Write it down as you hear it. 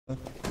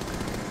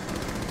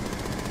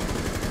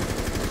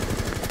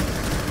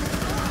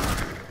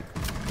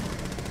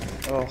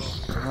Oh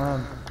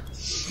man.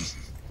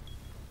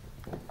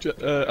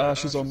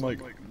 Ash is on like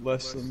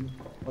less than,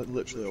 like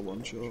literally a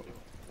one shot.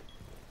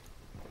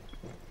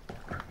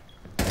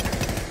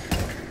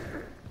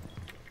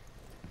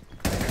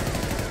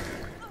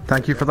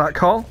 Thank you for that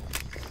call.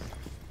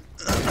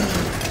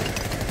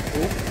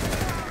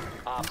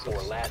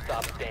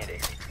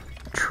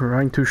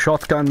 Trying to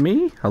shotgun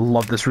me? I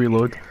love this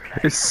reload.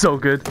 It's so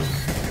good.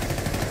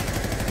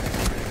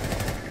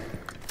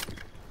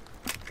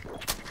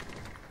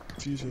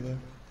 Fuser there.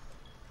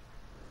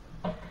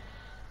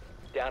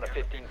 Down to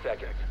 15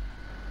 seconds.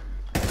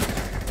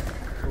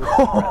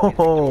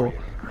 Oh,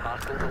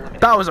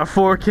 that was a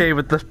 4K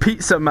with the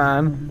pizza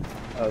man.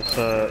 That's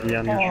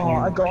Iana. Oh,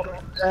 I got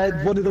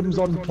one of them's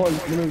on point,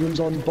 one of them's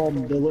on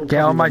bomb.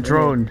 Get on my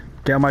drone.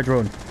 Get on my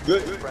drone.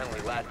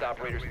 Friendly, last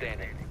operator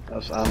standing.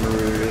 That's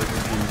Amaru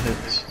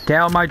hits. Get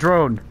on my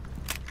drone.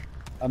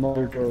 I'm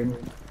on drone.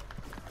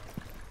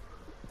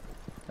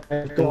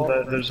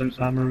 There's an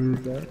Amaru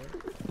there.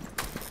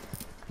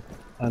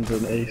 And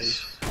an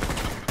ace.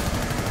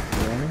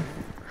 Iana.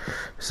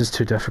 This is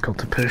too difficult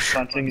to push.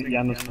 Planting,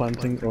 Iana's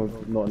planting, or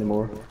not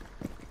anymore.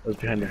 It was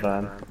behind the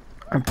van.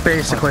 I'm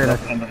basically in a...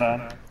 Behind the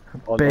van.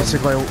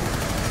 Basically...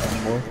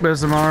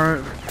 Where's the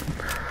Maru?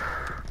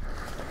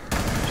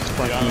 Just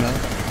planting now.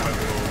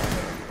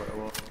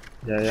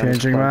 Yeah,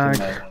 Changing mag.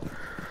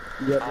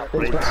 Yeah,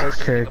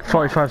 Okay,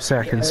 45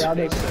 seconds.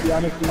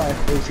 Iana's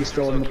left, Uzi's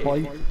still on the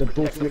point. They're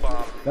both that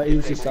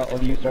Uzi's sat on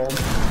the bomb.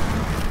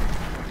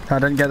 I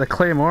didn't get the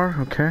claymore,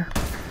 okay.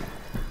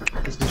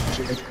 This is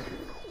shit.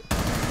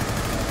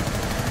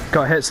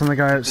 Got hits on the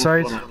guy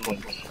outside.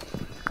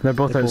 They're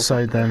both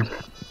outside then.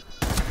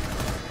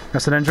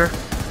 That's an injure.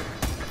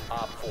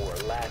 Op 4,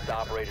 last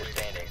operator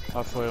standing.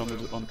 Halfway on the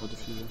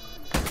diffuser.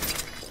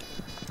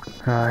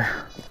 Aye.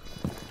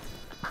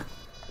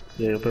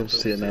 Yeah, you'll be able to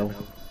see it now.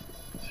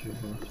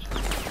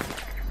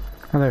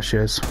 Oh, there she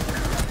is.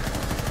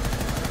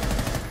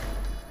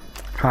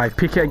 Hi,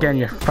 peek it again,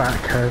 you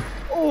fat cow.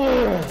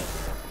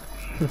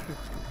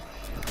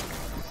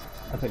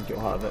 I think you'll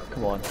have it,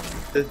 come on.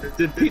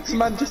 Did Pizza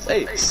Man just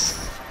ace?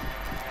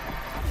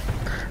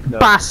 No.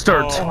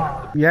 Bastard!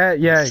 Oh. Yeah,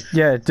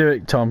 do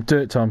it, Tom. Do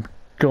it, Tom.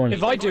 Go on.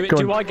 If I do it,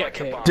 do I get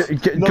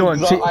kicked? Go on,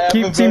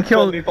 keep team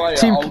kill.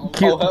 Team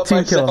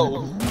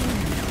kill.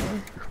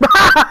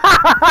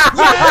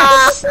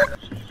 Yes!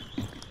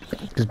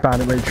 Because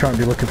bandit mate trying to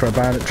be looking for a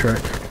bandit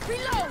trick.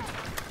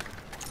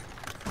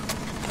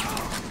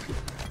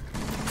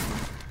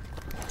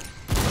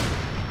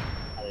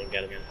 I didn't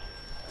get him.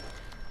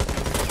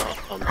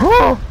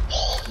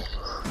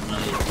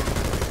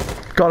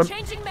 Got him.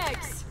 Changing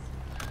megs.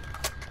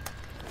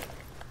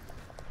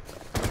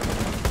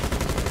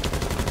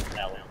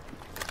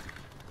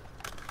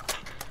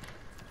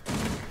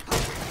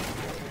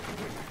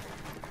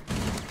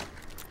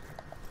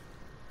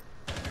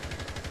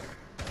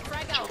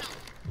 Frag out.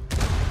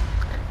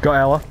 Got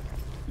Ella.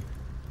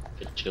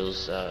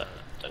 Vigil's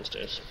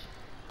downstairs.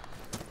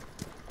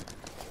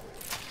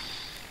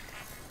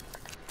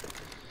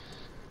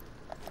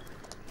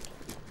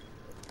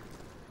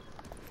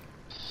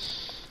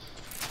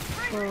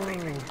 I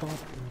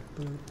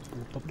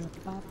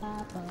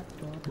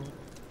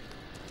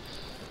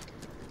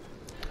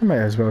might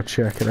as well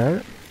check it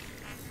out.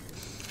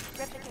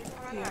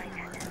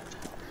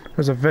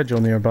 There's a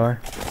vigil nearby.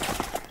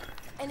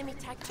 Enemy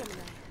tag Gemini.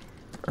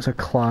 There's a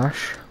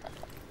clash.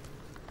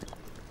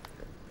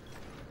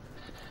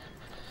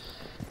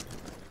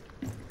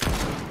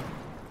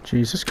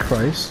 Jesus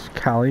Christ,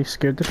 Callie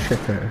scared the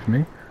shit out of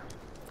me.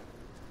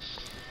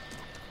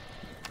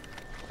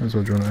 Might as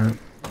well drone it out.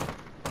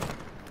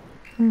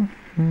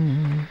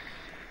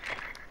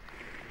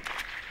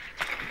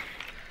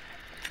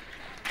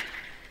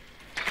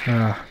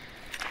 Ah.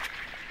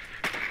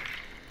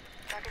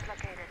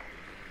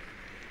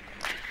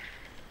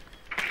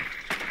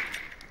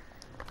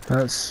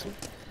 That's...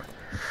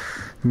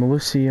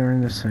 Melusi are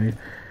in this side.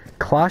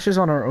 Clash is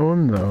on our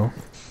own though.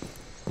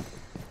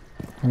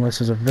 Unless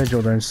there's a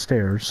vigil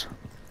downstairs.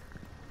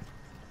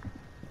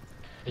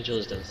 Vigil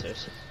is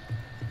downstairs.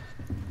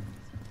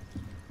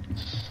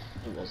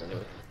 It was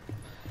anyway.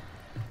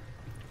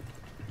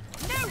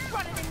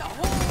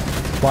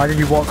 Why did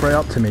you walk right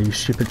up to me, you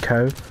stupid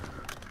cow?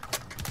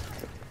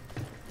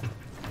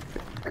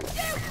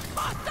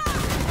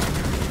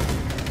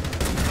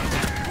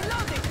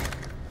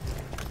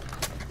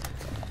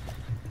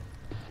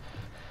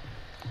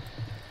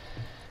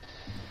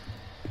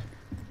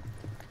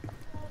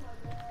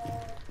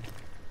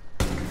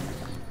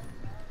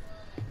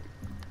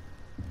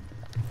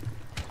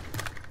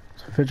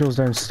 Vigil's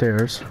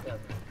downstairs.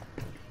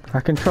 I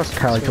can trust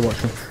Callie to watch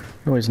him.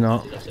 No, he's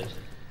not.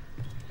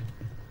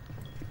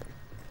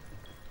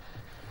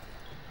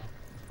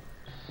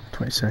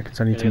 20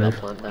 seconds, I need to move.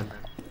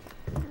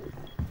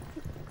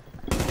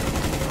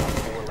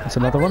 That's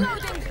another one.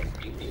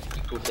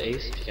 Go to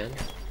ace if you can.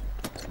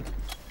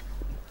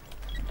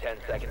 10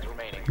 seconds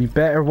remaining. You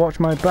better watch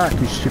my back,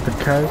 you stupid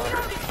cow.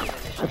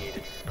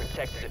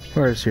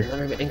 Where is he?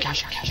 In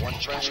cash.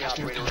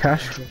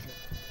 Cash?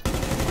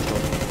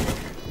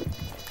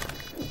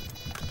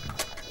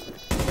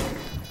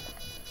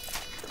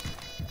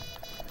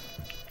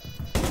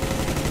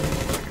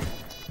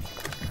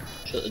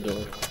 Shut the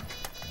door.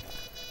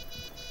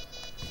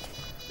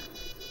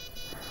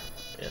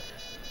 Yeah.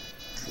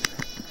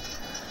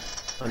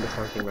 Under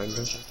parking range.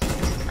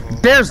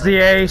 There's the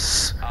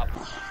ace!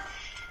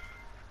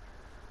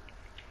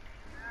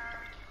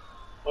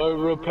 I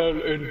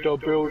repel in the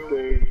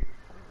building.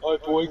 I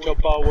wake up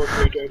power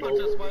with it. Punch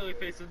a smiley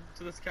face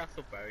into this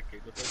castle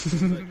barricade with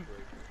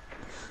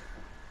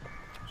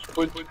a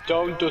Went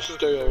down the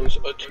stairs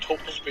at top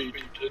speed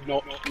to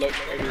not let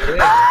anyone.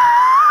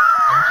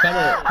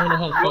 Trying to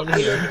have fun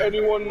here. Let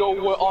anyone know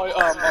where I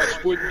am. I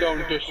sprint down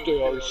the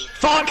stairs.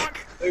 Fuck!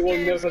 They will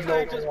never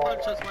know Just where I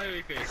punch am. a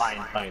smiley face. Fine.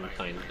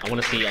 I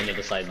wanna see on the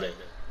other side then.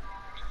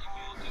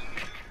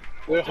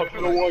 They have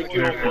no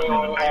idea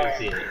where I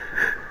am.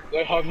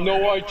 They have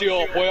no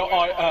idea where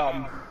I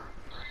am.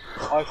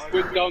 I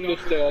sprint down the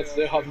stairs.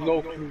 They have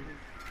no clue.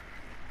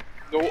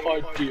 No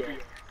idea.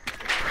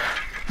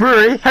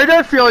 Rory, how do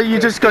I feel like you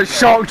just got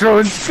shock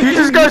drones? You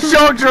just got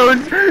shock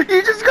drones!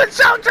 You just got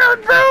shock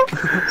drones, bro!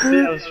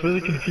 See, I was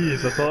really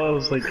confused. I thought I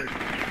was like,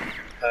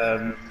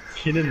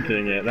 Keenan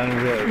doing it, then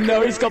I realized.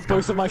 No, he's got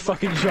both of my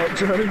fucking shock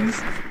drones.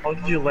 How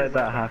did you let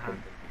that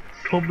happen?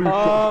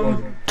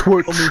 Combo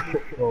Twitch.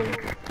 football.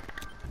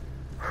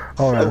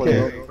 Alright,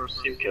 okay.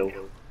 First team kill.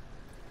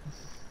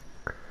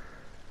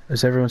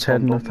 Is everyone's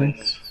head in the thing?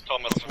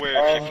 Tom, I swear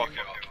if you fuck it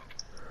up.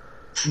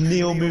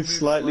 Neil, move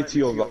slightly to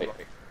your right.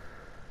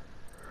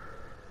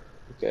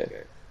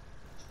 Okay.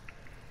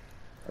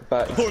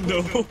 Back. Oh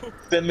no!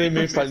 Finley,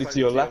 move slightly to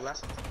your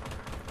left.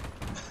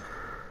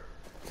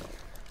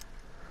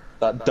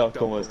 That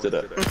duck almost did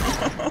it.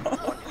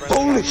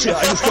 Holy shit,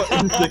 I just got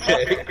into the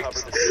kick.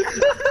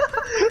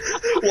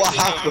 What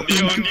happened?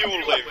 Neil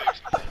lived.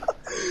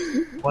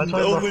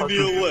 Only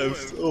Neil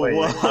lived. Oh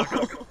wow.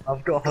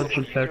 I've got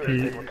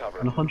 130 and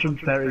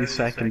 130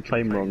 second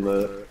timer on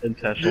the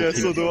international Yeah,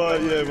 team. so do I.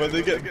 Yeah, when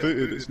they get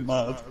booted, it's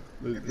mad.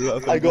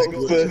 I got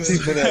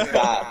 30-minute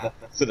ban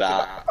for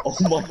that. Oh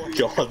my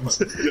god.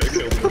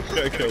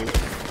 Get a kill.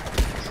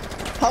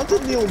 How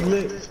did Neil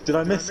live? Did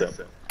I miss him?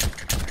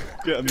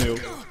 Get a meal.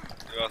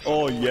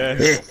 Oh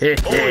yes.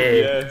 Oh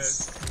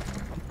yes.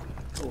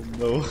 Oh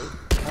no.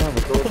 Oh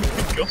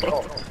my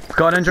god.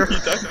 Got injured? You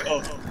down?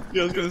 Oh,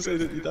 yeah, I was gonna say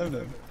that you down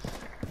him.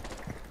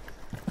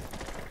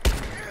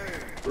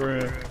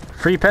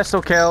 Free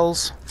pistol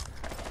kills.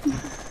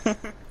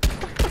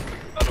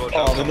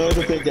 Oh, I know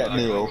they did get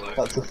Neil.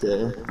 That's a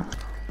shame.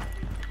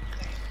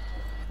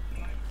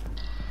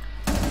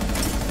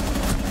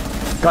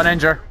 Got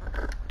injured.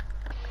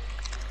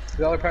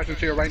 The other person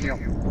to your right, Neil.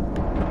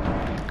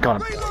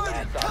 Got him.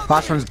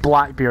 Last one's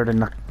Blackbeard in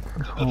the...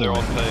 They're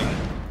on ping.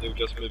 They were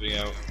just moving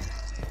out.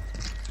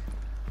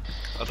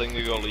 I think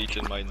we got Leech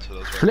in mind, so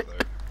that's right there.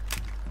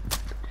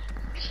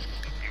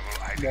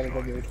 Gotta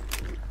go good.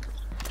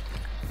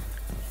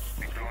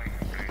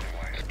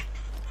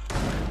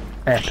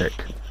 Epic.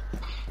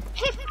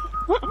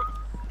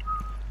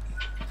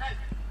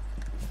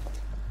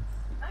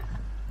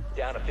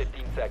 Down to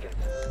 15 seconds.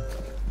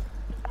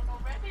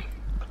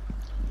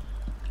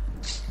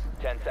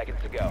 10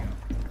 seconds to go.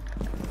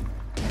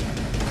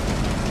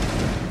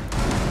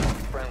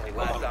 Friendly,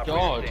 last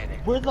operator standing.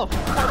 Where the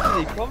fuck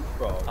did they come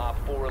from? Op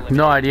 4 eliminated.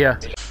 No idea.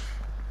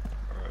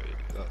 Alright,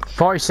 that's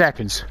 40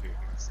 seconds.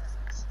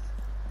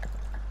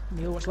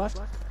 Neil, what's left?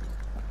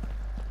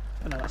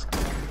 Oh no, that's...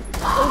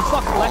 Oh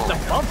fuck, left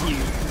above you!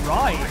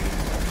 Right!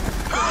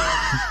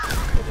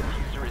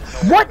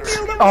 What?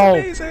 Oh.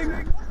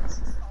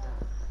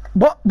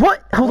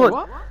 What? Hold on.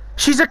 What?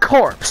 She's a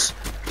corpse.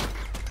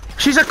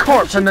 She's a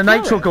corpse and the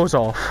nitro goes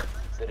off.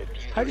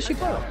 How did she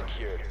go?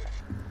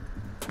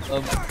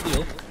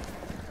 Neil.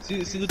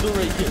 See the door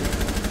right here.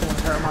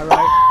 Someone's hurt on my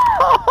right.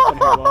 Don't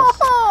know who it was.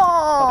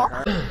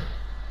 Thought they hurt.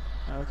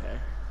 Okay.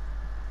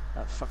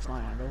 That fucks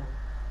my angle.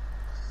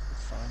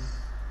 It's fine.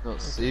 No,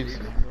 it saves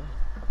me.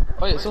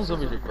 Oh yeah, someone's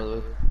over here by the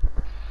way.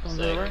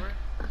 Someone's over?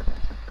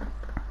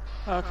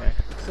 Okay.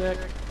 Sick.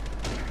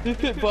 Who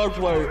put barbed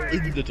wire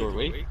in the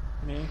doorway?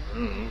 Me.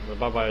 The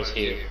barbed wire's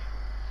here.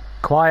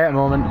 Quiet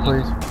moment,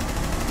 please.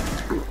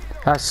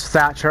 That's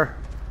Thatcher.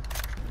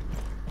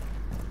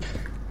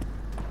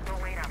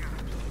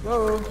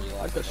 Whoa!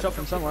 I got shot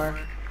from somewhere.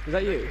 Is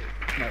that you?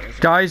 No, it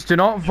isn't. Guys, do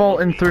not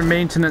vault in through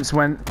maintenance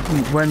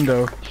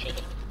window.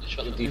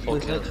 Shut the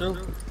default control.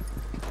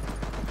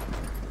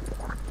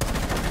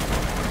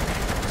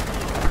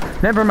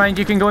 Never mind,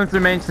 you can go in through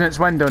maintenance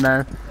window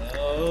now.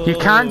 You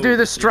can't do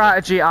the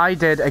strategy I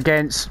did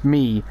against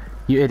me,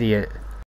 you idiot.